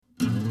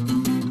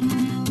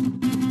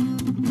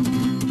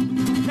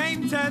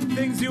10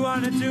 things you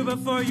want to do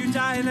before you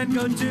die and then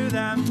go do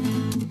them.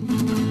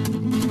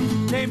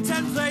 Name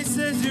 10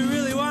 places you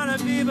really want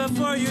to be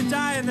before you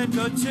die and then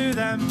go to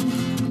them.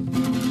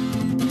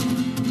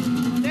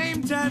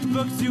 Name 10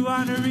 books you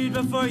want to read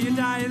before you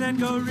die and then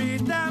go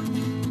read them.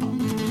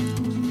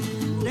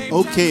 Name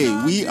Okay,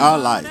 10 we songs are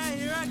you live. wanna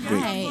hear again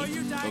Great. before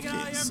you die.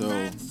 Okay, so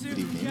good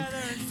evening.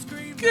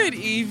 Good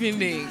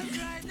evening.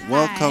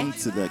 Welcome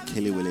to the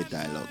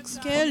KeleweleDialogues.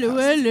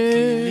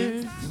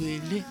 Kelewele.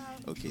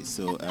 Okay,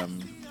 so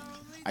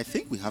I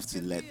think we have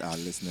to let our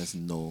listeners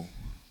know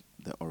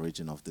the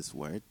origin of this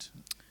word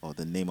or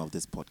the name of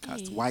this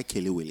podcast. Hey. Why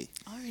Kelewele?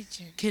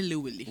 Origin.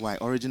 Kelewele. Why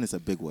origin is a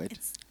big word?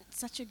 It's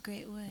such a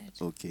great word.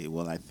 Okay,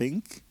 well I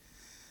think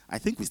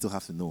we still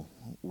have to know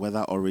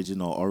whether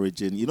origin or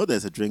origin. You know,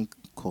 there's a drink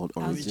called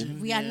Origin.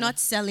 We are not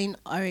selling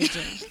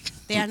Origin.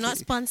 They are not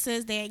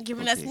sponsors. They ain't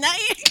giving us Okay.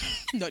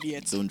 nothing. Not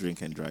yet. Don't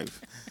drink and drive.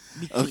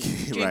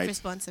 Okay, Drink right.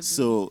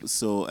 responsibly.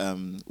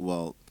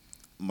 Well,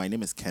 my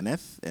name is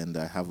Kenneth, and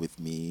I have with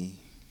me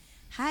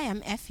Hi,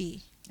 I'm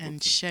Effie.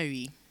 And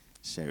Sherry.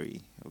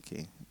 Sherry.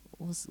 Okay,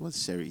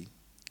 what's Sherry?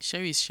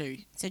 Sherry is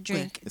Sherry. It's a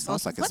drink. It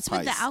sounds like a What's with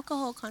the spice.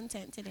 alcohol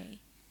content today?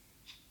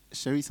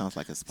 Sherry sounds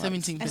like a spice.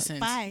 17%. A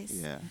spice.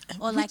 Yeah.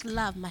 Or like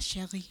love, ma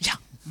chérie. Yeah.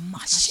 My Ma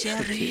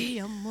Sherry.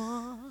 chérie,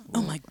 amor.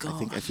 Oh my I God.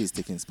 think Effie is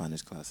taking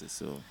Spanish classes,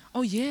 so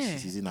Oh yeah.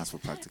 she's using us for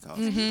practical.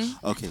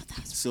 Mm-hmm. Okay,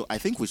 so I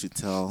think we should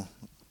tell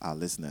our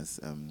listeners,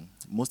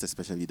 most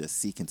especially the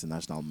Sikh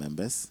International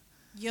members,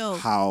 Yo,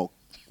 how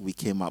we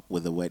came up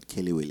with the word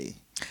Kelewele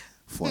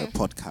for a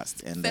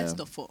podcast. And First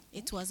of all,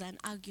 it was an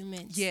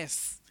argument.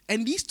 yes.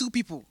 And these two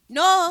people,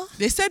 No.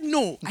 they said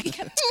no. I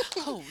can't.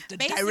 Oh, the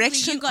Basically,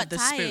 direction you got of the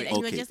tired spirit. and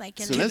you were just like,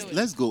 so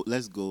Kelewele.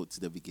 let's go to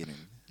the beginning.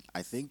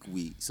 I think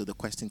the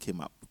question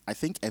came up. I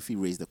think Effie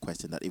raised the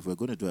question that if we're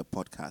going to do a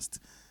podcast,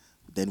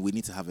 then we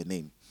need to have a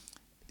name.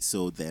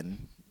 So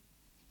then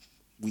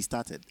we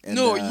started. And,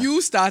 No,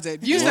 you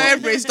started. You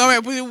started brainstorming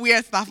and putting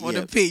weird stuff on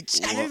Yeah. the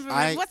page. I don't even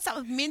remember. What's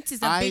up? Mint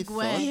is a I big thought-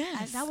 word.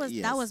 Yes. That was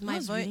Yes. my That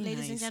was vote, really ladies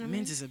and nice. gentlemen.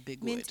 Mint is a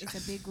big Mint word.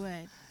 is a big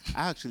word.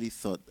 I actually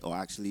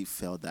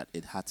felt that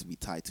it had to be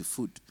tied to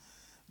food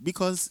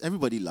because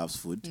everybody loves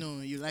food. No,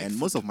 you like and food.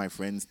 most of my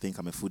friends think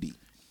I'm a foodie.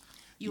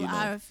 You You know.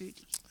 are a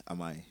foodie.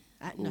 Am I?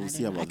 No, We'll I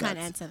see don't know. I about can't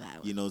that. answer that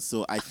one. You know,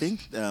 so I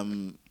think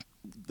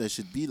there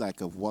should be like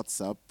a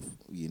WhatsApp,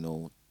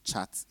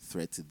 chat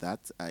thread to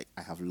that. I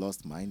have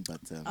lost mine,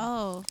 but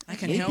Oh, I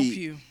can Maybe- help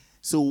you.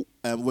 so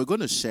we're going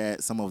to share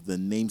some of the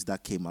names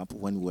that came up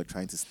when we were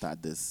trying to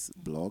start this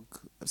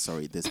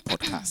this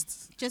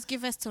podcast. just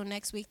give us till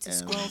next week to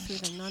scroll through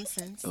the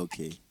nonsense.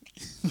 Okay.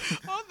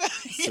 All the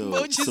So,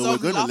 emojis so we're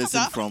of going to laughter.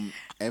 listen from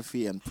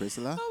Effie and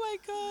Priscilla. Oh my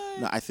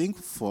God. Now, I think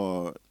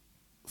for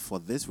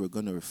this, we're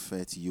going to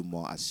refer to you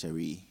more as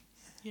Sherry.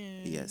 Yeah.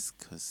 Yes,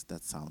 because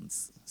that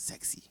sounds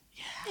sexy.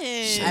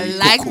 Hey. I Sherry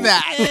like Coco.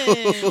 that.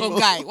 Hey. Oh,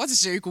 guy, what is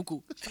Sherry Cuckoo?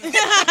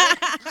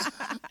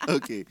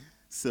 Okay,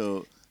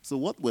 so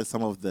what were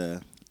some of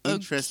the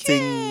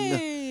interesting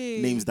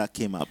names that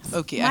came up?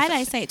 Okay. Why did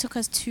I say it took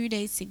us 2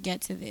 days to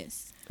get to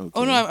this? Okay.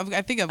 Oh no,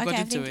 I think I've got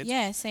into it.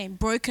 Yeah, same.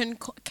 Broken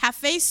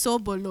Cafe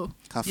Sobolo.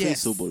 Cafe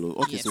Yes. Sobolo.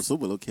 Okay, Yes. so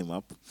Sobolo came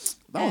up.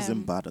 That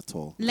wasn't bad at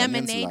all.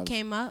 Lemonade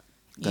came up.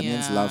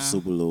 Ghanaians Yeah. love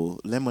Sobolo.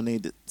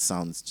 Lemonade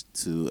sounds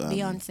too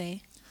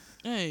Beyonce.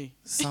 Hey.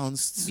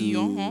 sounds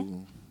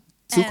Beyond,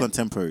 too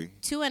contemporary.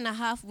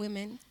 2.5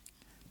 women.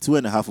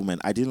 2.5 women.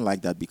 I didn't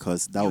like that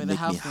because that You would were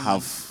the make me half woman.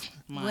 half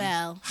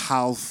Well,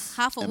 half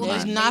half a woman.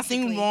 There's man.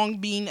 nothing basically. wrong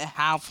being a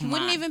half he man.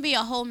 wouldn't even be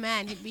a whole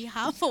man. He'd be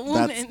half a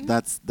woman.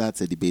 That's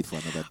a debate for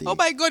another day. Oh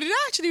my God, did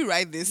I actually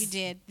write this? You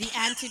did. The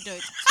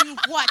antidote to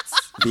what?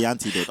 The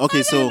antidote.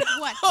 Okay, so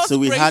What? so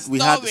we had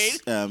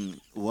Brainstorming.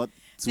 what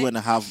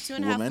 2.5 2.5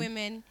 women.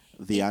 women.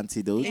 The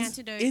antidote. The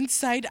antidote.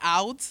 Inside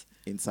out.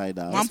 Inside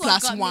out. One That's what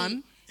plus got me.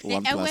 one. The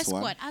One Ewe plus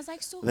one. squad. I was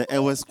like, so The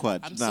Ewe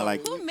squad. I'm Nah, sorry.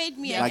 like who made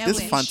me like an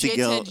this Ewe? fancy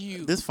girl. Appreciated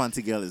you. This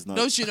fancy girl is not.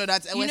 Don't you know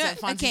that You know, and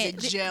Fancy okay,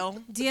 is a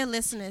gel? Dear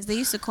listeners, they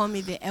used to call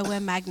me the Ewe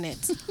magnet.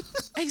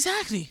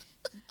 Exactly.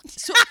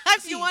 So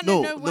If you want to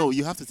know no, what,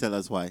 you have to tell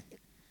us why.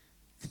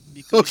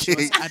 because she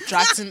Okay. was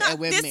attracting a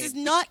woman. this is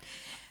not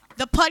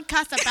the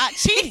podcast about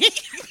cheating.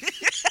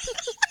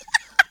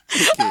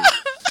 Okay.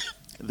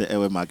 The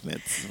Ewe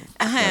magnet.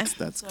 Uh-huh.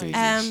 That's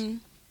crazy.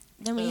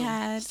 Then we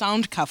had.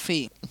 Sound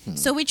Cafe.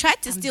 So we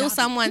tried to steal done.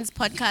 someone's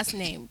podcast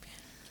name,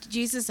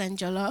 Jesus and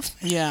Jollof.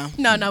 Yeah.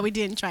 No, we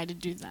didn't try to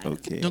do that.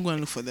 Okay. Don't go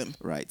and look for them.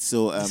 Right.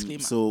 So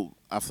Disclaimer. so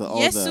after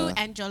all Yesu the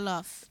and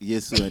Jollof.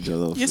 Yesu and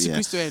Jollof. Yes, yeah.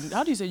 Christo. And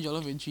how do you say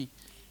jollof and tree?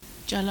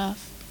 Jollof.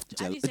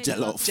 How do you say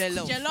Jollof.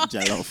 Jello. Jollof.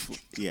 Jollof.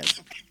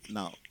 Yes.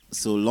 Now,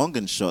 so long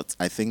and short,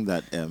 I think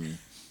that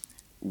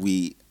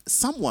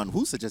someone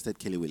who suggested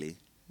Kelewele.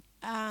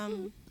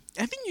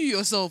 I think you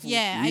yourself. Yeah,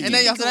 I And think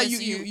then after it that,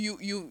 was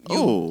you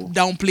Oh.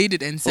 downplayed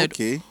it and said,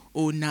 Okay.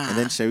 "Oh nah." And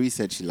then Sherry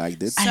said she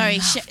liked it. Sorry,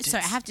 loved it.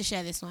 sorry, I have to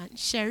share this one.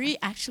 Sherry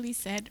actually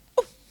said,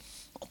 "Oh,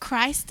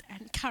 Christ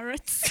and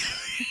carrots."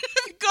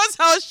 because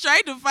I was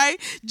trying to find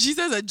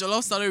Jesus and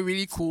jollof sounded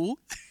really cool.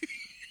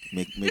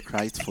 May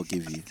Christ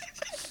forgive you.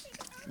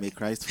 May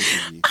Christ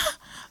forgive you.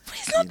 But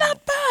it's not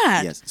that bad.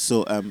 mad. Yes.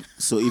 So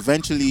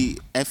eventually,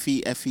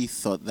 Effie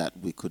thought that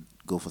we could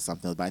go for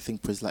something else, but I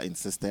think Priscilla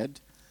insisted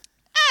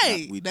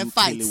Hey, that we the do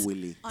fights.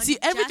 Kelewele. On See,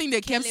 everything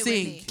just they kept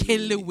saying,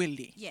 Kelewele.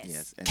 kelewele. Yes.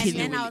 Yes, And, and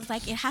then I Kelewele. was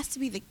like, it has to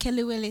be the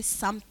Kelewele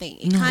something.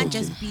 It can't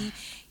just be.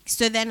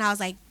 So then I was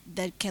like,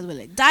 the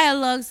Kelewele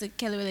Dialogues, the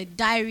Kelewele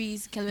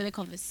Diaries, Kelewele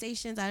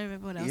Conversations. I don't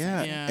remember what else.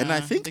 Yeah. Yeah, And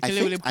I think the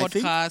Kelewele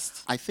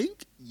podcast. I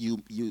think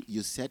you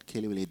said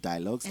Kelewele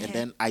Dialogues, and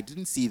then I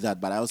didn't see that,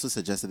 but I also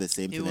suggested the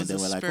same It thing, was and then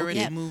the we're like, spirit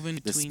okay, moving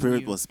the between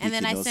spirit you. was speaking. And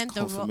then I there was sent the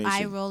confirmation.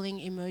 eye rolling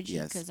emoji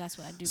Yes. because that's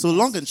what I do. So best.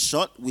 long and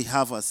short, we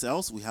have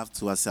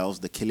to ourselves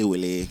the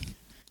Kelewele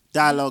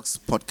Dialogues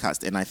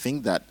podcast, and I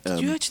think that Do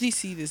you actually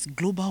see this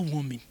global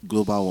warming?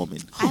 global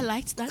warming. I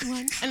liked that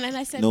one. And then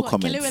I said, No what?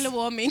 comments. Kelewele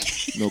warming.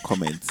 No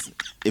comments.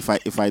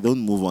 If I don't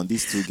move on,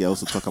 these two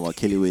girls will talk about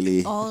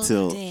Kelewele All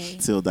till day.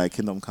 thy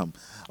kingdom come.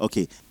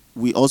 Okay.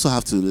 We also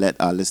have to let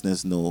our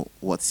listeners know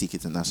what Seek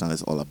International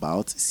is all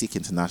about. Seek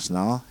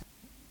International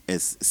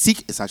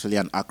Seek is actually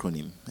an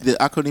acronym. The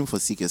acronym for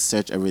Seek is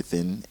Search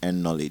Everything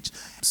and Knowledge.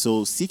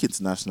 So Seek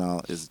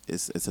International is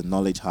a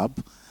knowledge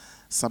hub.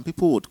 Some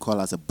people would call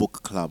us a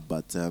book club,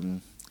 but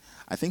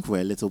I think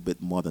we're a little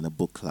bit more than a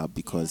book club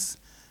because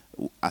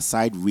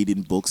aside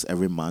reading books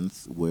every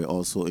month, we're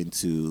also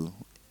into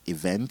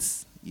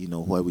events,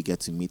 where we get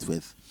to meet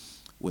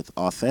with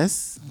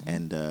authors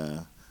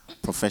and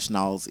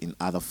professionals in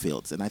other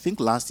fields. And I think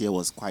last year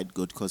was quite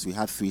good because we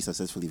had 3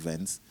 successful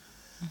events.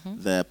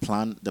 The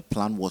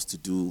plan was to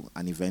do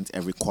an event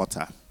every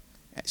quarter.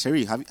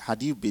 Sherry,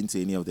 had you been to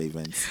any of the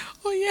events?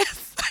 Oh,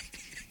 yes.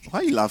 Why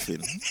are you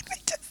laughing?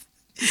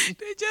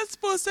 They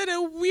just posted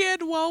a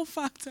weird wow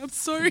fact. I'm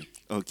sorry.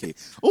 Okay.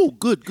 Oh,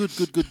 good.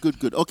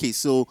 Okay,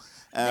 so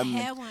The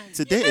hair one.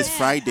 today is Yeah,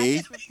 Friday. I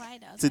just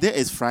replied. I was Today like,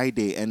 is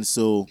Friday, and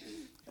so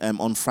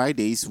on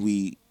Fridays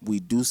we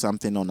do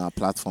something on our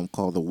platform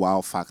called the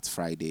Wow Fact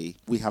Friday.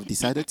 We have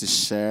decided to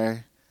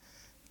share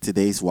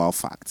today's Wow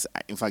Facts.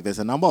 In fact, there's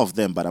a number of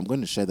them, but I'm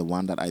going to share the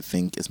one that I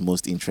think is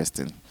most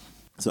interesting.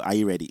 So are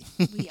you ready?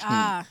 we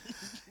are.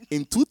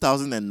 In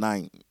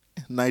 2009,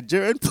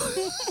 Nigerian...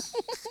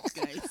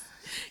 Guys,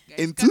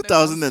 In cut them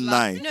off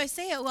 2009... No,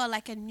 say it well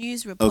like a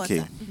news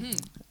reporter.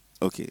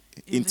 Okay.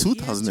 In In the year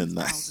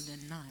 2009...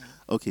 2009.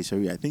 Okay,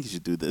 Sherry, I think you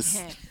should do this.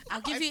 Yeah. I'll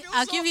I give you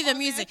feel the so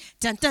music.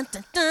 Dun dun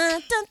dun dun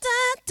dun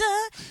dun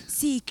dun.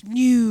 Seek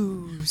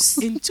news.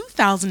 In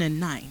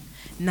 2009,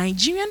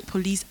 Nigerian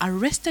police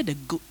arrested a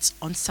goat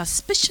on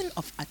suspicion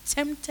of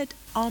attempted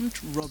armed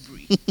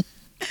robbery.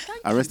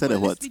 Thank Arrested you a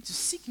for what? listening to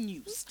Seek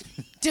News.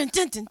 Dun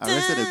dun dun dun.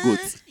 Arrested a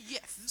goat.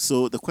 Yes.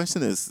 So the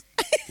question is,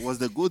 was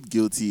the goat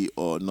guilty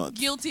or not?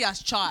 Guilty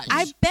as charged.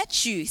 I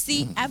bet you.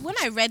 See, when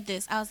I read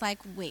this, I was like,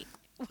 wait.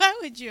 Why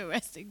would you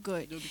arrest a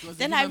goat? No, because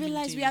Then they've I never been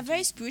realized we detained. are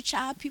very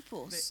spiritual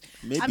people.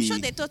 Maybe I'm sure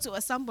they thought it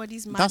was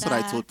somebody's mother. that's what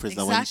I told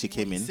Priscilla when she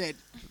Exactly came what in. he said.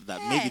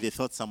 That Yeah. maybe they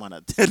thought someone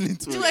had turned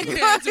into Like a they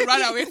goat. had to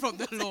run away from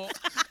the law.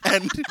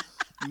 And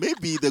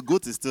maybe the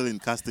goat is still in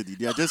custody.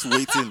 They are just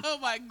waiting. Oh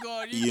my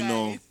God, You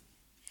know. guys.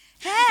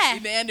 Yeah.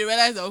 In the end, they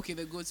realized that, okay,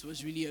 the goat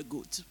was really a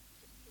goat.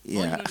 Oh,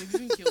 Yeah. no, they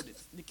didn't kill it.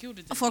 They killed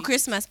it. and For ate it.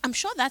 Christmas. I'm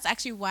sure that's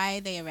actually why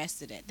they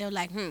arrested it. They were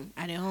like,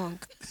 I don't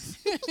honk.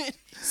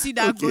 See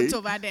that Okay. goat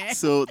over there?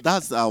 So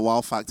that's our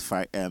Wow Fact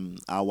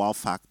our Wow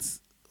Fact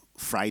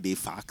Friday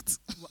fact.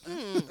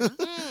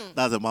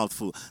 That's a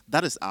mouthful.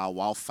 That is our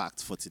Wow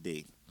Fact for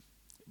today.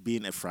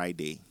 Being a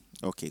Friday.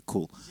 Okay,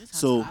 cool.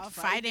 So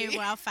Friday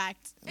wild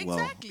fact. well,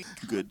 Exactly.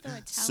 good. through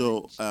a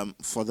So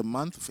for the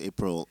month of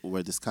April,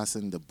 we're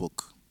discussing the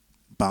book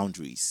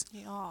Boundaries.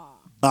 Yeah.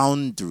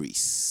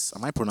 Boundaries.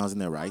 Am I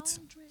pronouncing it right?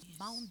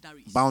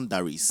 Boundaries.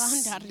 Boundaries.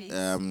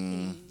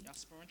 Boundaries.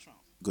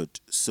 Good.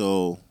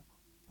 So,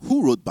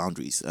 who wrote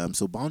Boundaries?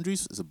 So,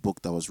 Boundaries is a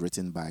book that was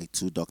written by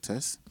 2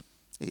 doctors.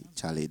 Hey,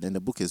 Charlie. Then the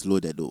book is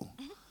loaded, though.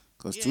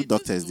 Because Yeah, 2 it is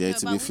doctors there No,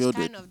 to but be which filled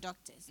kind with. of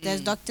doctors?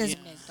 There's doctors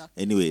and there's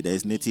doctors. Anyway,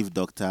 there's native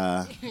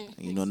doctor.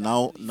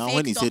 Now Fake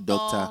when you say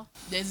doctor,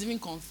 There's even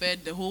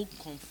conferred, the whole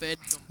conferred.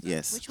 doctor.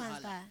 yes. Which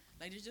one's that?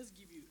 Like they just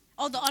give you.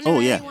 Oh, the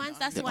honorary yeah. ones?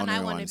 That's The the one I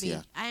honorary want ones, to be.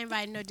 yeah. I ain't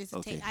writing no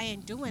dissertation. Okay. I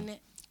ain't doing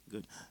it.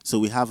 Good. So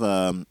we have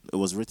it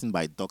was written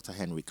by Dr.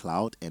 Henry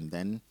Cloud and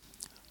then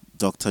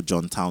Dr.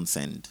 John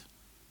Townsend.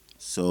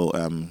 So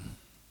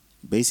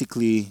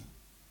basically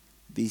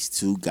these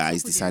 2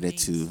 guys What were their decided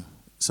to names?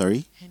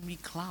 sorry? Henry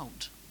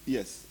Cloud.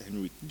 Yes,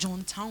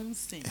 John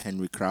Townsend.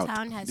 Henry Cloud.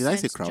 Town has Did I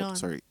say sense, Cloud? John.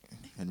 Sorry,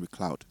 Henry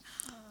Cloud.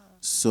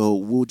 So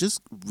we'll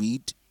just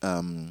read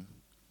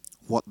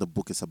what the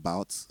book is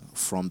about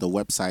from the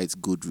website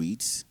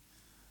Goodreads.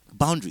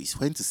 Boundaries: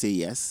 when to say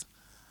yes,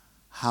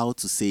 how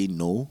to say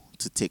no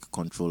to take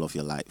control of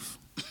your life.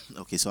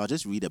 Okay, so I'll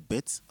just read a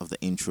bit of the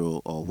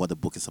intro or what the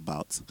book is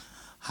about.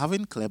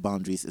 Having clear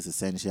boundaries is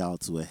essential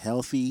to a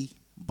healthy,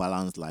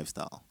 balanced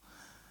lifestyle.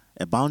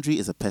 A boundary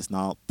is a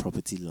personal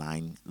property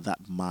line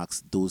that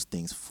marks those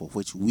things for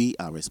which we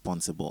are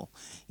responsible.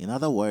 In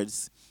other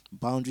words,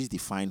 boundaries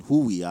define who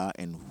we are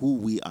and who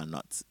we are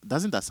not.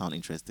 Doesn't that sound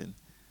interesting?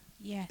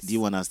 Yes. Do you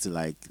want us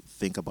to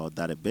think about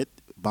that a bit?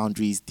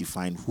 Boundaries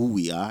define who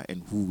we are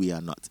and who we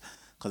are not.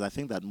 Because I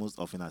think that most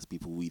often as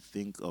people, we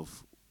think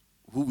of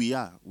who we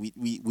are.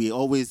 We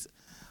always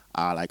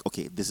are like,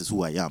 okay, this is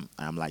who I am.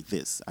 I am like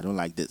this. I don't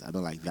like this. I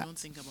don't like that. Don't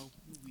think about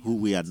Who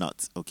we are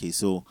not. Okay,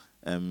 so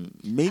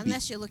maybe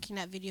Unless you're looking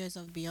at videos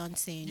of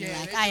Beyonce and you're Yeah,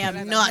 like, it's I am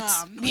like, not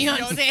nah, I'm not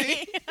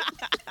Beyonce.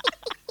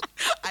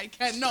 I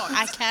cannot.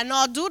 I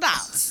cannot do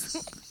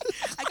that.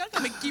 I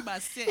can't keep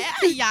myself.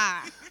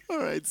 Yeah. all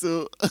right.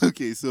 So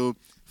okay, so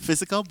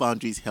physical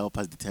boundaries help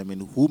us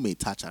determine who may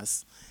touch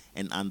us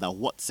and under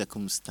what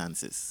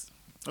circumstances.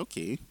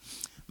 Okay.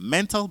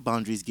 Mental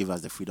boundaries give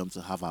us the freedom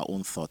to have our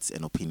own thoughts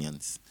and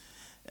opinions.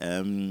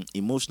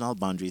 Emotional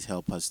boundaries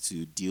help us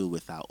to deal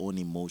with our own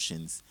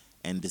emotions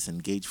and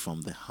disengage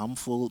from the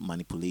harmful,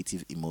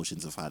 manipulative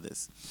emotions of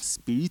others.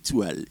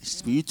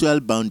 Spiritual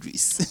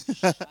boundaries.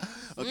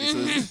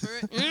 Okay,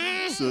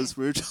 so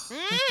spiritual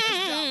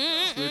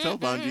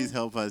boundaries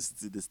help us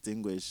to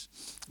distinguish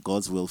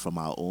God's will from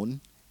our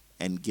own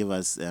and give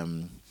us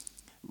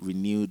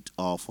renewed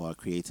awe for our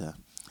Creator.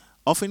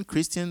 Often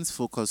Christians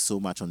focus so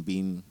much on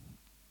being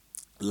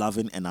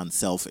loving and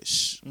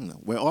unselfish.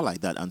 We're all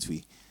like that, aren't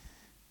we?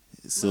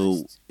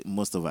 So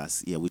most of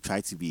us, we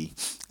try to be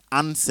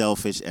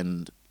unselfish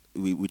and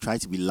we try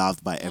to be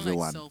loved by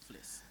everyone. Like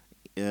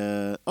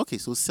selfless. Okay,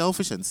 so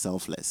selfish and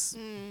selfless.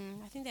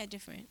 I think they're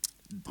different.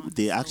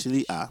 They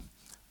actually are.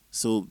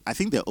 So I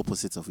think they're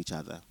opposites of each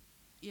other.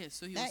 Yeah,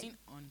 so he was saying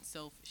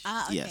unselfish.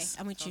 Okay. Yes.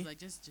 I'm with So I you. was like,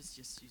 just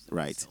use the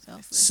Right.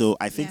 selfless. So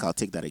I think Yeah. I'll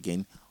take that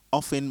again.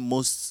 Often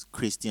most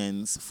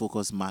Christians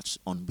focus much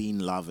on being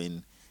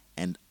loving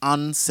and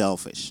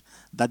unselfish,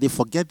 that they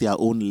forget their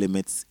own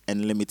limits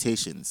and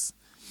limitations.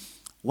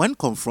 When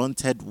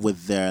confronted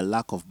with their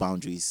lack of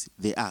boundaries,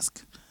 they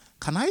ask,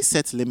 can I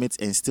set limits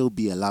and still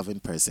be a loving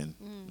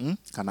person?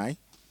 Can I?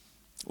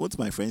 Won't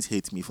my friends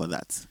hate me for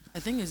that? I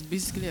think it's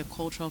basically a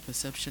cultural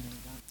perception in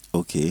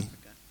Ghana.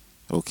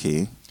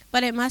 Okay.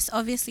 But it must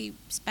obviously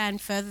span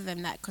further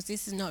than that because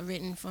this is not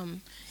written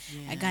from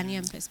a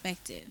Ghanaian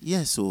perspective.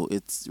 Yeah, so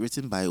it's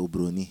written by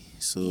Obroni.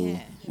 So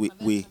Yeah.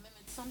 we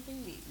It's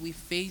something we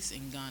face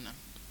in Ghana,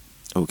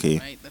 okay.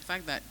 right? The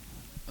fact that,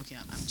 okay,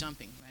 I'm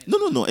jumping, right?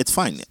 No, it's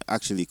fine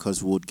actually,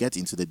 because we'll get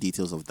into the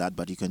details of that,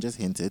 but you can just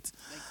hint it.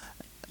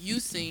 You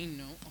saying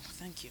no,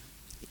 thank you.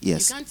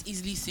 Yes. You can't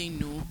easily say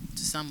no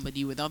to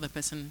somebody without the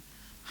person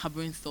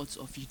harboring thoughts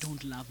of you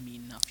don't love me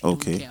enough, you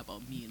Okay. don't care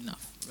about me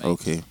enough, right?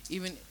 Okay.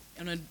 Even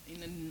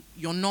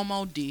your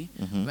normal day,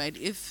 Mhm. right?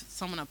 If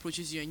someone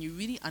approaches you and you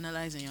really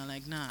analyze and you're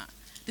like, nah,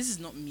 this is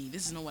not me.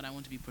 This is not what I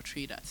want to be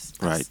portrayed as.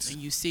 Right.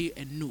 And you say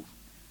a no.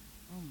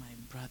 Oh my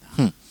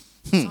brother.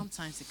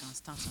 Sometimes it can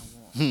start a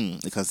war.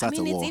 It can start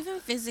a war. It's even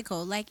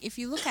physical. Like, if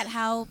you look at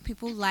how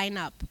people line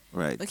up.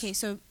 Right. Okay,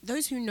 so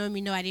those who know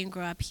me know I didn't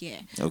grow up here.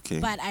 Okay.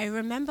 But I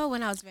remember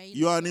when I was very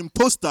You are an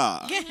imposter.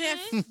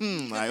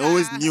 I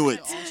always knew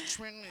it.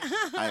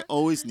 I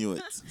always knew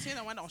it. Say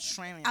the one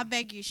Australian. I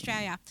beg you,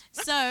 Australia.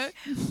 So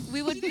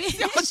we would be.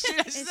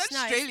 Australia. She said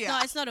Australia.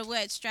 It's not a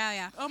word,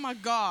 Australia. Oh my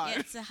God.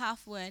 It's a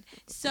half word.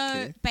 So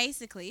Okay.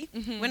 basically,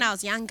 when I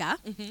was younger,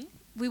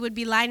 we would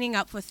be lining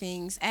up for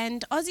things,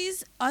 and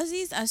Aussies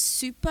are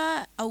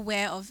super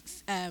aware of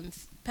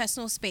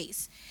personal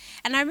space.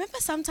 And I remember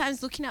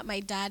sometimes looking at my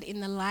dad in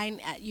the line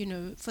at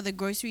for the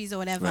groceries or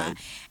whatever, Right.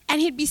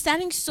 and he'd be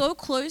standing so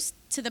close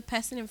to the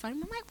person in front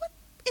of him. I'm like, what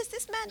is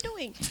this man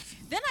doing?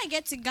 Then I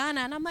get to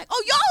Ghana and I'm like,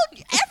 oh,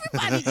 yo,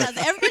 everybody does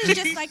it. Everybody's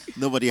just like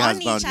Nobody on has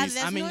each boundaries. other.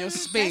 There's I'm in no your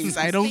personal space.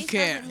 I don't space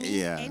care. doesn't mean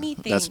Yeah,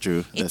 anything. that's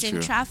true. It's That's in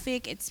true.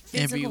 traffic. It's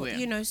physical.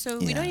 Everywhere. So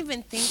we Yeah. don't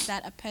even think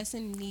that a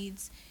person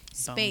needs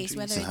space, Boundaries.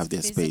 whether To it's have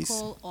their space.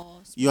 physical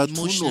or You are too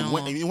Emotional. known.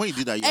 When you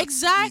do that,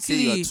 Exactly.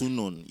 you say you are too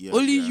known. Yeah,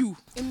 Only yeah. you.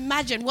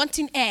 imagine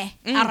wanting air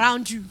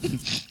around you.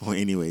 Well,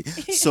 anyway,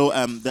 so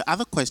the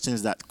other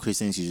questions that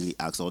Christians usually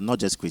ask, or not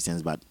just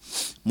Christians, but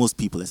most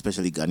people,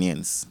 especially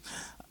Ghanaians,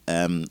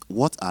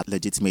 what are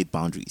legitimate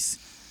boundaries?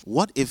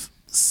 What if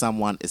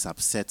someone is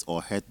upset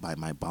or hurt by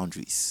my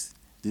boundaries?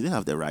 Do they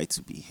have the right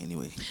to be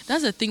anyway?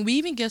 That's the thing. We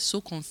even get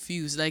so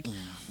confused. Like,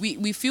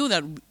 we feel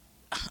that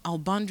our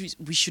boundaries,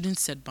 we shouldn't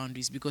set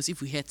boundaries because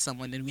if we hurt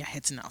someone, then we are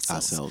hurting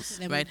ourselves.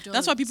 Then Right? we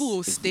That's why don't. people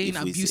will stay in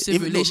if we say- abusive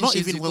even- no, not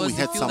relationships even when we because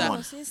they hurt feel someone.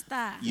 that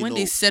Sister. You When know,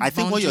 they set I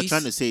think what you're boundaries-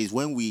 trying to say is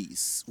when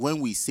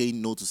we say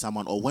no to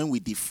someone or when we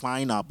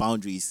define our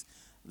boundaries,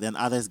 then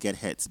others get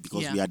hurt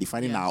because Yeah. we are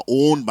defining Yeah. our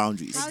own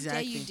boundaries. How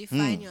dare you Exactly.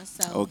 define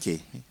yourself?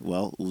 Okay,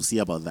 well, we'll see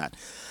about that.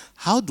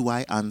 How do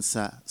I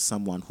answer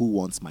someone who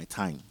wants my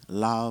time,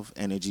 love,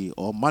 energy,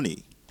 or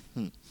money?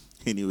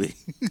 Anyway,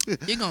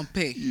 you're going to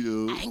pay.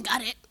 you know, I ain't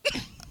got it.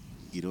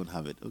 you don't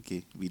have it.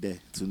 Okay, be there.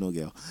 To no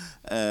girl.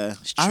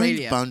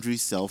 Australia. Aren't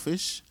boundaries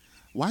selfish?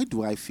 Why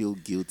do I feel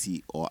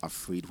guilty or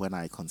afraid when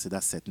I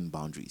consider certain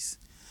boundaries?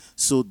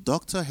 So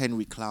Dr.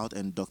 Henry Cloud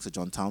and Dr.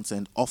 John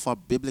Townsend offer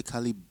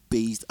biblically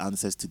based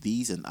answers to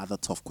these and other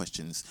tough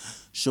questions,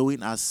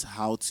 showing us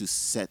how to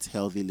set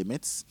healthy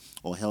limits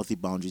or healthy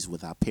boundaries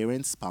with our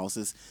parents,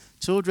 spouses,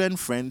 children,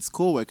 friends,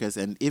 co-workers,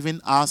 and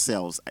even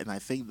ourselves. And I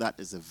think that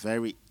is a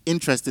very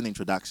interesting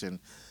introduction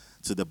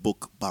to the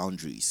book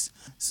Boundaries.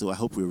 So I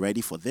hope we're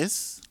ready for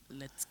this.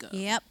 Let's go.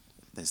 Yep.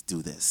 Let's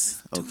do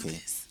this. Okay.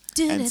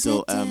 And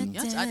so, You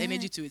have to add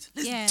energy to it.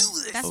 Yeah,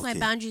 that's my Okay.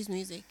 boundaries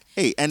music.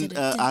 Hey, and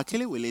our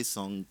Kelewele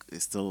song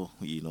is still,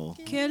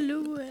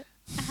 Kelewele.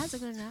 How's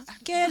it going now?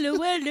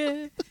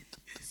 Kelewele.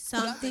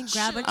 Something,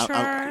 grab a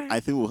chair. I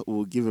think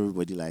we'll give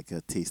everybody like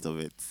a taste of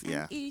it.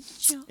 Yeah.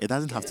 It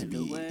doesn't have to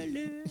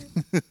be.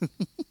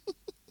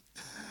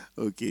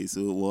 Okay,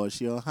 so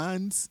wash your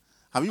hands.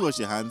 Have you washed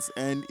your hands?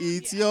 And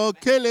eat your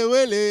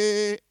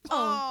kelewele.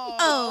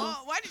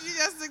 Oh. Why did you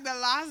just sing the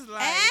last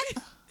line?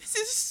 And This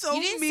is so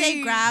you didn't mean.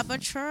 say grab a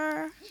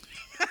chair.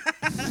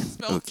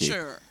 Spelled Okay.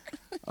 sure.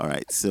 All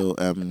right, so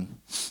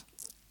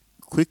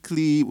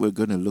quickly we're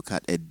going to look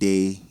at a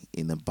day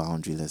in a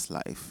boundaryless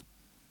life.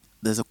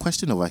 There's a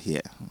question over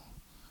here.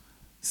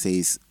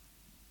 Says,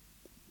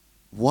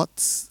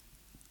 what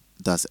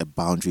does a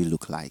boundary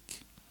look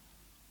like?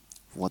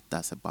 What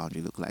does a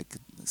boundary look like?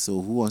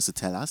 So who wants to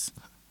tell us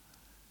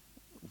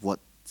what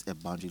a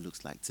boundary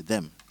looks like to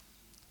them?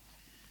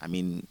 I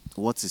mean,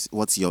 what's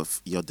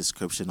your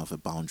description of a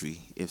boundary?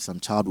 If some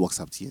child walks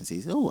up to you and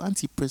says, "Oh,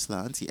 Auntie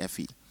Priscilla, Auntie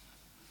Effie,"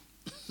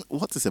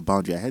 what is a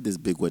boundary? I heard this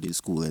big word in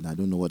school and I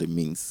don't know what it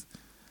means.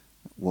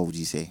 What would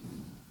you say?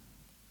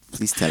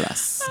 Please tell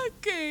us.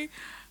 Okay.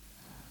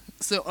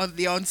 So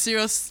the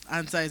unserious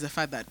answer is the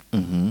fact that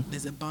Mm-hmm.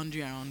 there's a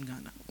boundary around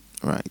Ghana.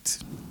 Right.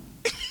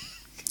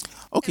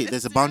 Okay,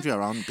 there's a boundary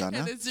around Ghana.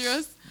 And the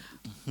serious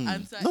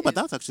answer No, but is,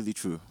 that's actually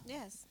true.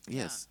 Yes,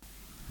 Yes.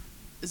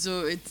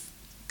 so it's,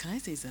 can I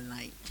say it's a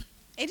line?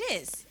 it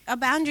is. A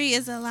boundary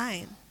is a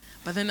line.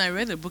 But then I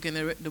read the book, and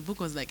the book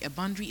was like, a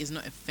boundary is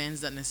not a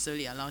fence that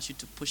necessarily allows you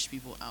to push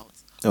people out.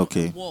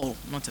 Okay. A wall,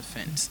 not a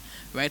fence,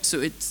 right? So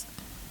it's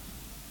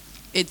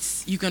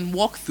you can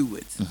walk through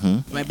it,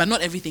 Mm-hmm. right? But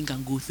not everything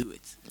can go through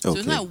it. So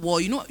it's Okay. not a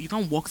wall. You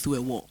can't walk through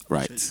a wall,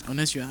 Right. actually,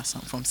 unless you are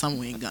from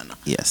somewhere in Ghana.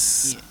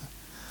 Yes. Yeah.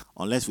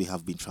 Unless we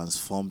have been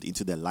transformed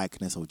into the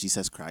likeness of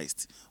Jesus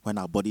Christ, when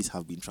our bodies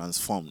have been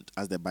transformed,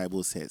 as the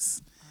Bible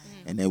says,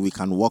 and then we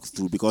can walk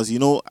through. Because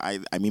I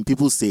mean,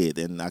 people say it,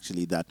 and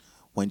actually that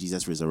when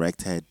Jesus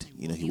resurrected,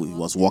 he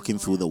was walking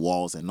through the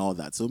walls and all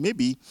that. So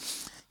maybe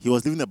he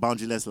was living a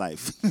boundaryless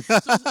life.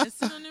 So a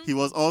synonym He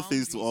was for all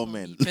things to boundaries all for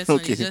men. me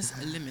personally Okay. is just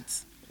a limit.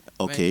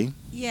 Okay.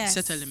 Yes.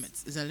 Set a limit.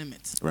 Is a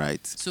limit.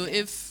 Right. So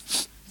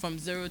if from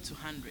 0 to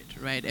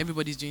 100, right,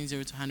 everybody's doing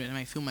 0 to 100, and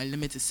I feel my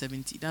limit is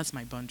 70, that's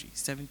my boundary,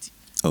 70.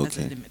 That's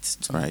a Okay. limit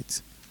to me.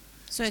 Right.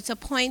 So it's a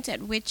point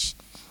at which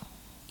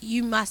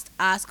you must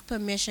ask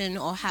permission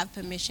or have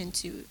permission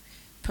to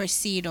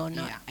proceed or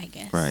not, Yeah. I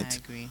guess. Right. I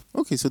agree.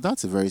 Okay, so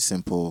that's a very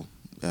simple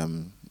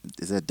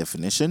is there a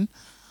definition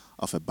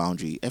of a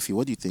boundary? Effie,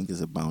 what do you think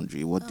is a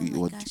boundary? What do Oh you my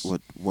what gosh.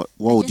 what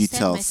I would you just said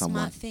tell my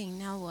someone? Smart thing.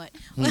 Now what?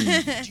 Do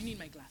you need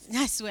my glasses?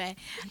 I swear.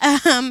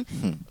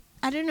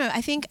 I don't know.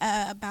 I think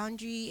a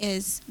boundary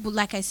is, well,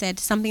 like I said,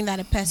 something that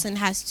a person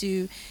has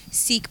to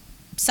seek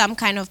some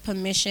kind of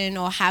permission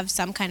or have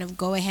some kind of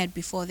go ahead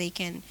before they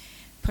can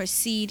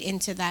proceed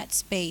into that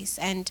space.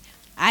 And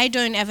I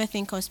don't ever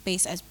think of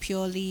space as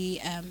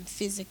purely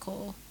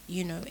physical.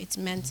 It's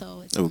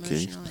mental, it's Okay.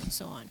 emotional, and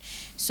so on.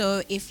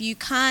 So if you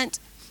can't,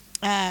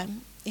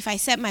 if I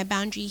set my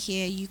boundary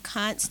here, you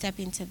can't step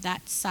into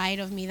that side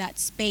of me, that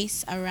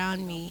space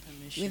around me,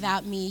 permission.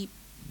 without me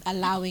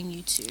allowing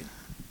you to.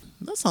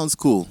 That sounds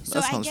cool. So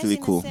That I sounds guess really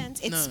in cool. a sense,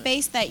 it's No.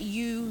 space that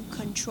you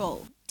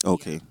control.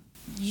 Okay.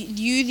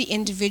 You, the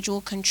individual,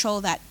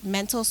 control that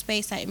mental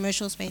space, that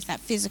emotional space, that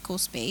physical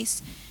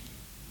space,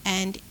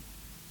 and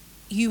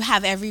you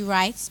have every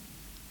right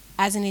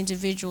as an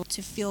individual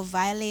to feel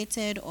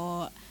violated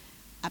or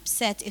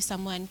upset if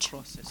someone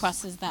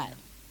crosses that.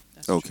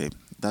 That's Okay.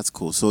 That's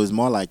cool. So it's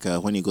more like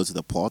when you go to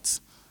the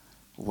ports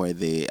where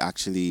they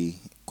actually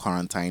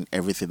quarantine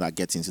everything that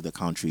gets into the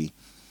country,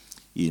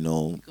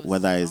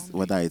 whether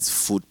it's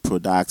food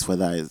products,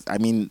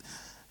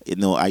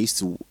 I used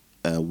to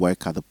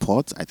work at the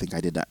port. I think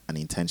I did an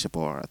internship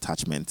or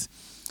attachment.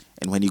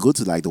 And when you go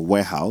to like the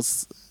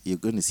warehouse, you're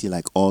going to see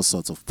like all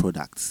sorts of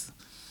products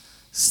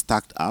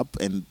stacked up,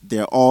 and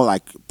they're all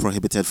like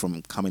prohibited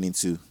from coming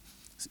into,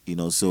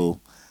 so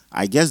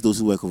I guess those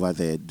who work over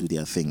there do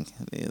their thing.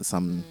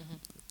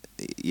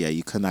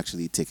 You can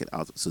actually take it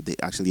out, so they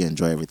actually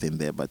enjoy everything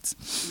there. But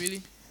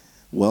Really?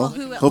 well, What's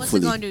it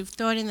hopefully, going to do?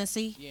 Throw it in the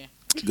sea? Yeah.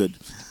 good.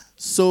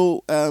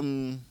 So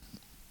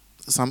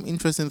some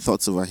interesting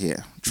thoughts over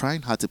here.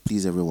 Trying hard to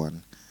please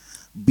everyone,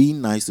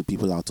 being nice to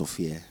people out of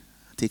fear,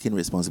 taking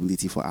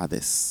responsibility for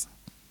others.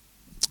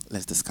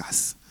 Let's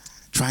discuss.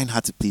 Trying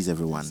hard to please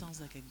everyone. That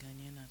sounds like a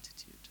Ghanaian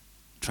attitude.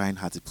 Trying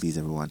hard to please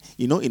everyone.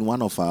 In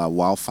one of our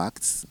wow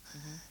facts,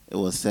 it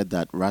was said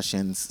that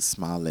Russians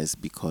smile less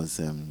because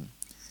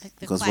Like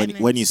the when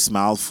climate. you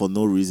smile for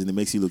no reason, it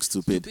makes you look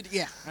stupid.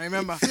 Yeah, I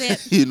remember. Flip.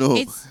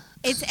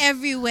 It's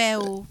everywhere.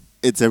 Oh.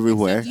 It's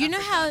everywhere. You know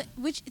how,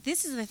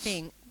 this is the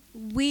thing.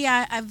 We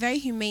are a very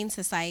humane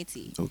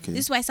society. Okay.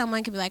 This is why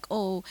someone can be like,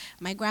 oh,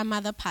 my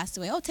grandmother passed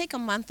away. Oh, take a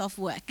month off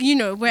work.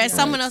 Whereas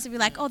someone else would be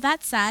like, oh,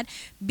 that's sad.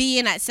 Be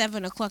in at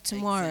 7 o'clock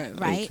tomorrow,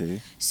 right?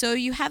 Okay. So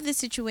you have this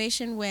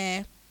situation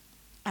where,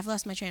 I've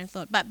lost my train of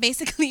thought, but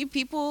basically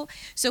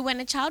so when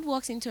a child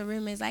walks into a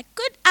room, it's like,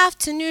 good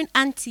afternoon,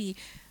 auntie.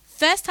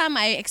 first time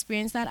I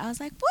experienced that, I was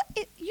like,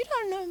 what? You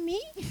don't know me?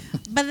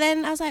 But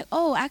then I was like,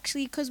 oh,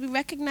 actually, because we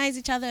recognize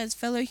each other as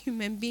fellow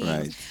human beings.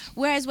 Right.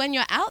 Whereas when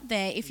you're out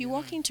there, if you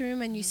walk into a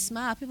room and you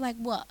smile, people are like,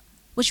 what?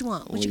 What you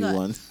want? What you got?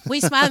 want? What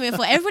you smiling at me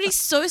for? Everybody's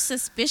so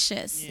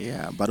suspicious.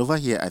 Yeah, but over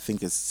here, I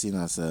think it's seen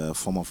as a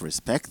form of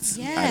respect.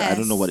 Yes. I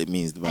don't know what it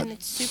means, but And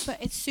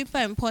it's super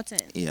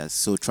important. yeah.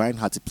 So trying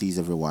hard to please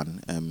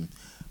everyone,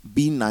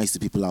 being nice to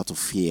people out of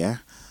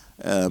fear.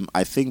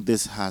 I think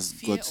this has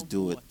Fear got to of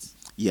do with what?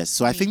 yes.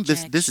 So I think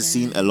this is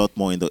seen a lot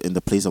more in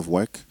the place of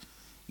work,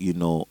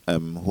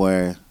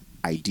 where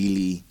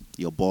ideally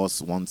your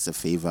boss wants a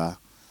favor,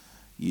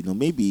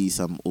 maybe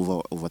some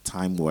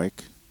overtime work,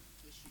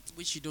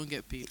 Which you don't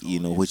get paid for.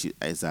 which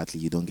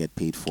you don't get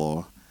paid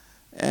for,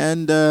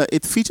 and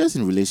it features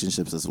in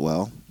relationships as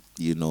well.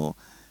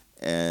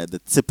 The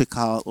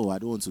typical, I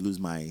don't want to lose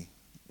my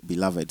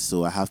beloved,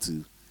 so I have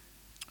to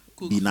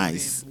Cook be for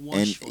nice. him, wash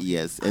And for him,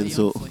 yes, and iron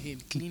so for him,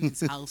 clean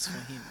his house for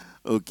him.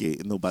 okay,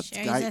 no, but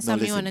Sherry, guy, is there no,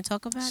 something you listen, want to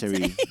talk about Sherry,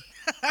 today?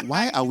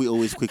 why are we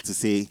always quick to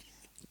say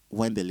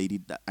when the lady?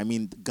 I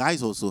mean,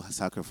 guys also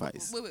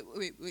sacrifice.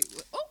 Wait.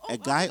 A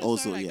guy story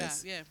also, like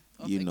yes. that, yeah.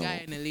 Of You a know.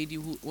 guy and a lady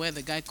where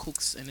the guy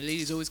cooks and the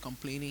lady is always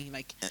complaining,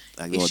 like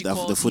Like, if oh, she the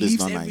calls, food he is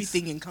leaves not nice.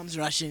 everything and comes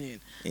rushing in,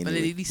 but the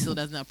Anyway. lady still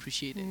doesn't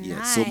appreciate it.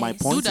 Yeah. So my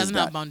Nice. point Dude is doesn't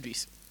have that.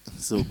 boundaries.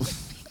 So,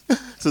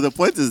 so the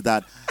point is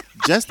that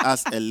just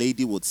as a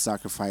lady would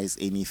sacrifice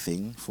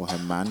anything for her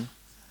man,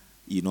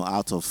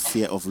 out of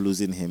fear of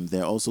losing him,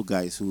 there are also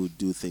guys who would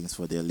do things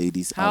for their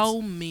ladies How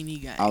many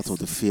guys? out of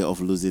the fear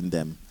of losing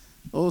them.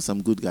 Oh,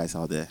 some good guys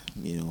out there,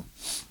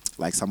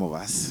 like some of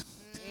us.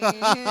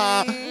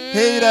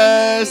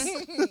 Haters.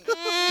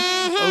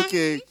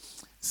 Okay.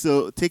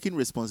 So taking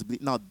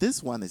responsibility. Now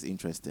this one is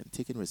interesting.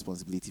 Taking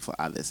responsibility for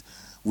others.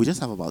 We just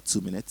have about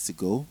 2 minutes to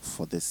go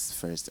for this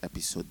first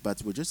episode,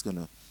 but we're just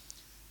gonna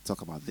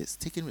talk about this.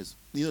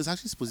 It's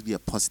actually supposed to be a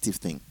positive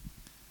thing.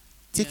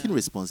 Taking Yeah.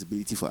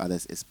 responsibility for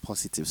others is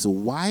positive. So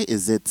why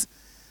is it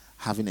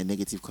having a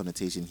negative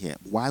connotation here?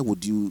 Why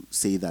would you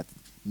say that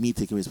me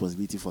taking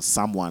responsibility for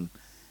someone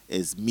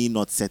is me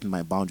not setting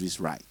my boundaries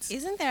right?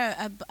 Isn't there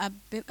a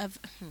bit of...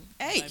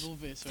 Hey, Bible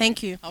verse, right?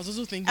 thank you. I was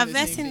also thinking A the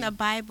verse same in the thing.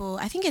 Bible,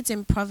 I think it's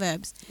in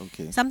Proverbs.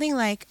 Okay. Something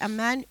like a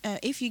man,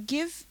 if you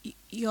give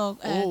your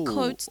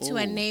coat to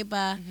a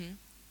neighbor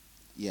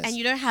Yes. and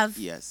you don't have...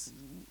 Yes.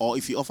 Or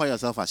if you offer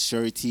yourself as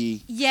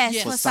surety, Yes,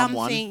 Yes. for For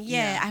someone, something.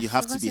 yeah, Yeah, you I've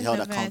have to be forgotten held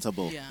the verse.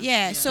 accountable.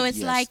 Yeah, so it's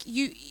Yes. like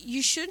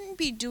you shouldn't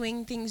be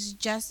doing things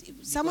just you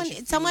someone feel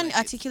like it.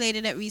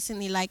 articulated it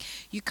recently, like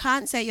you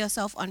can't set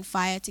yourself on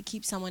fire to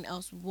keep someone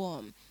else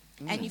warm.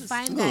 And you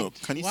find No,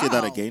 that can you say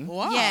that again?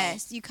 Wow.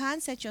 yes, you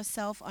can't set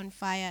yourself on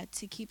fire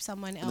to keep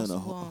someone else No,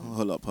 warm.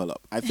 hold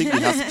up. I think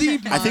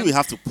we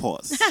have to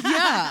pause.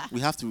 Yeah.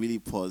 We have to really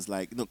pause.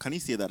 Like, no, can you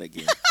say that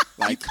again?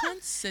 You Like,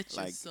 can't set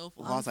like yourself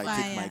on whilst I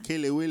take my fire.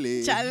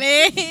 kelewele.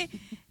 Charlie,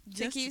 to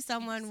Just keep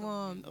someone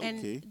warm, Okay.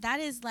 and that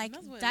is like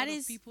That's what a that lot of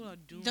is people are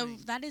the doing.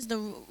 that is the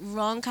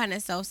wrong kind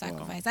of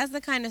self-sacrifice. That's the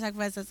kind of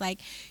sacrifice that's like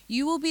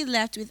you will be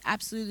left with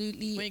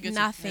absolutely When you get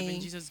nothing. to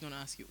heaven, Jesus is gonna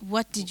ask you,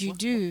 What did you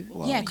do?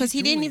 Wow. Yeah, What because are you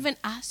he didn't doing even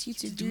ask you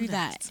to do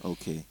that.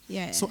 Okay.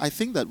 Yeah. So I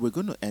think that we're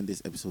going to end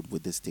this episode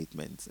with this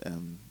statement.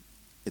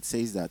 It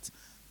says that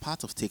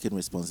part of taking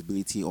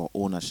responsibility or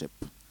ownership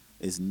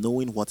is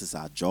knowing what is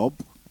our job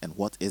and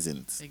what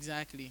isn't.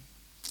 Exactly.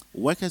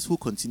 Workers who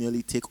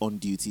continually take on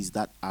duties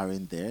that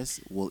aren't theirs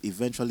will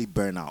eventually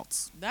burn out.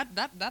 That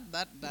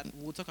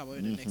we'll talk about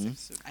in the next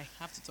episode. I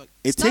have to talk.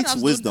 It takes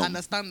Startups wisdom. Don't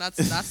understand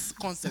that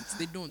concept.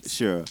 They don't.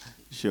 Sure,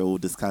 we'll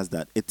discuss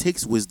that. It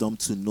takes wisdom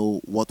to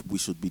know what we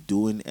should be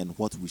doing and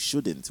what we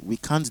shouldn't. We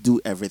can't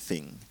do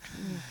everything.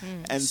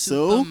 And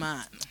so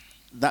Superman.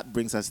 that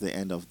brings us to the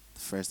end of the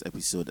first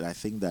episode. And I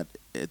think that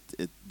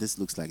this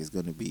looks like it's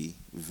going to be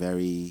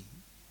very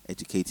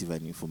educative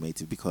and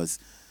informative, because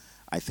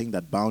I think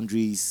that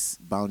boundaries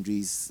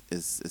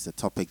is a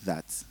topic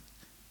that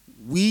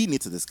we need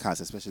to discuss,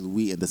 especially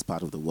we in this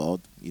part of the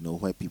world,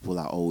 where people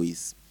are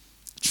always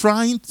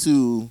trying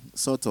to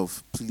sort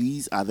of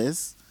please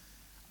others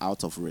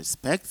out of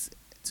respect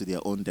to their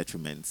own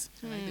detriment.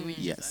 I like the way you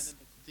Yes. just added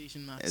the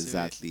quotation marks to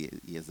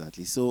it.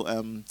 Exactly. So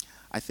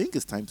I think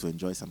it's time to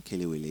enjoy some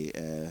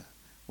kelewele.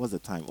 What's the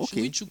time? Should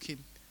Okay. we chook him?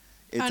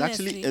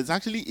 Honestly. It's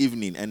actually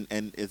evening, and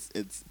it's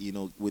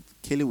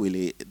with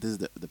kelewele, this is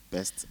the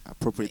best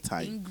appropriate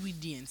time.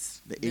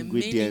 Ingredients. The main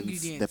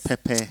ingredients, the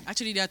pepper.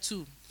 Actually, there are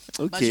two.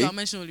 But Okay. you are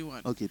mentioning only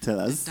one. Okay, tell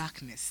The us.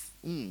 darkness.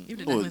 Mm. If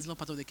the Oh, darkness is not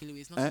part of the kelewele,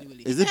 it's not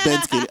kelewele. is it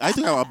bent kelewele? I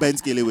think about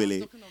bent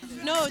kelewele.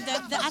 No,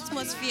 the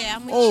atmosphere.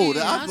 I'm with Oh, you.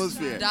 the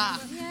atmosphere.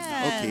 Dark.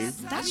 Yes, Okay.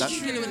 that's That- true.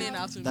 Kelewele in the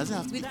afternoon. Does it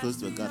have to be close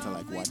to a gutter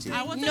like watching?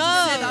 I wanted to say No,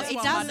 that it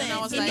one, but then I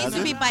was doesn't. It like, needs to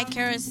Does be it? by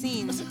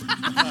kerosene.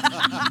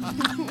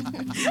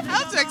 I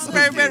have to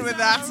experiment with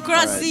that.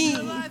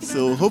 Kerosene.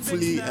 So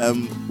hopefully,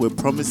 we're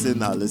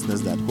promising our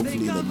listeners that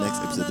hopefully in the next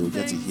episode they'll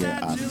get to hear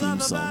our theme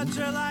song,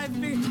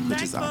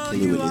 which is our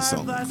kelewele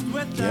song.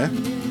 Yeah.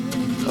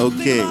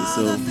 Okay.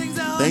 So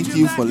thank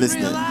you for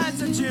listening.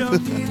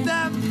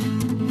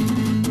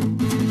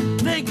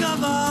 Think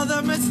of all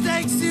the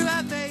mistakes you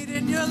have made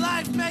in your your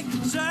life, make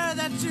sure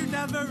that you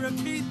never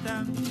repeat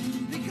them.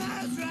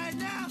 Because right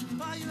now,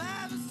 all you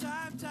have is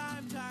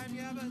time.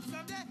 Yeah, but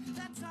someday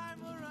that time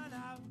will